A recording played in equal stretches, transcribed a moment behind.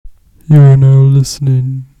You are now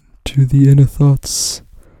listening to the inner thoughts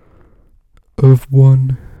of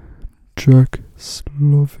one Jack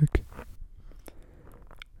Slovic.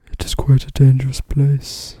 It is quite a dangerous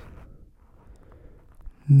place.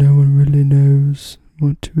 No one really knows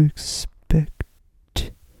what to expect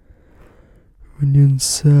when you're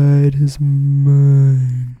inside his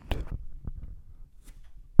mind.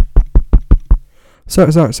 Sorry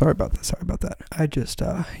about that. I just,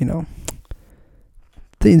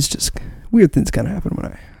 weird things kind of happen when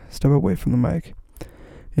I step away from the mic.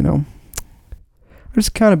 I've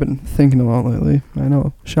just kind of been thinking a lot lately. I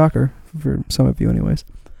know, shocker for some of you anyways.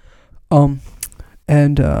 I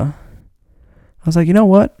was like, you know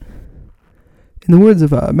what? In the words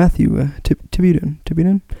of Matthew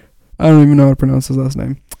Tibiden, I don't even know how to pronounce his last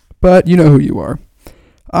name, but you know who you are.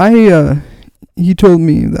 He told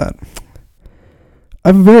me that I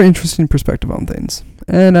have a very interesting perspective on things,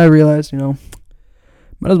 and I realized,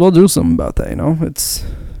 might as well do something about that, It's,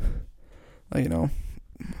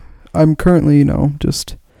 I'm currently, I've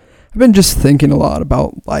been just thinking a lot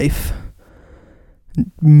about life,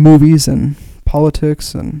 movies and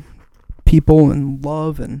politics and people and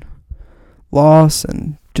love and loss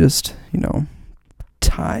and just,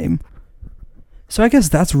 time. So I guess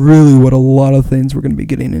that's really what a lot of things we're going to be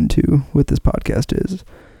getting into with this podcast is.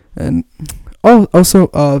 And also,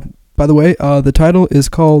 by the way, the title is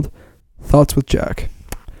called Thoughts with Jack.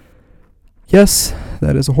 Yes,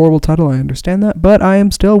 that is a horrible title, I understand that, but I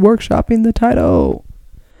am still workshopping the title.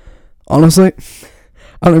 Honestly,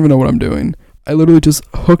 I don't even know what I'm doing. I literally just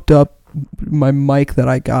hooked up my mic that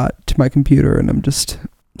I got to my computer, and I'm just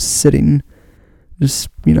sitting,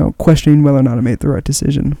 questioning whether or not I made the right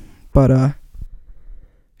decision. But,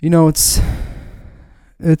 it's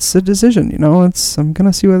a decision, I'm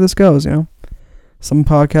gonna see where this goes, Some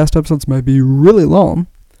podcast episodes might be really long.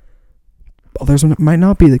 Others might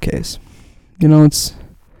not be the case. I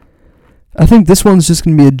think this one's just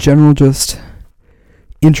gonna be a general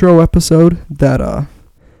intro episode that,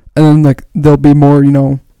 and then there'll be more,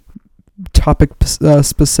 topic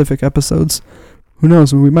specific episodes. Who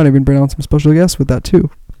knows? We might even bring on some special guests with that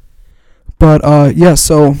too. But,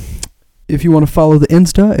 so if you want to follow the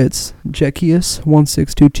Insta, it's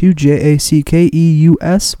Jackeus1622,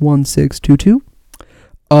 Jackeus1622.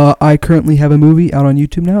 I currently have a movie out on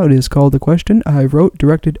YouTube now. It is called The Question. I wrote,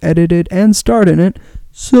 directed, edited, and starred in it.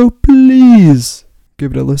 So please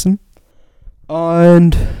give it a listen.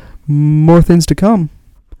 And more things to come.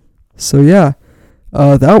 So yeah,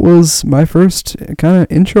 that was my first kind of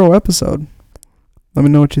intro episode. Let me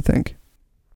know what you think.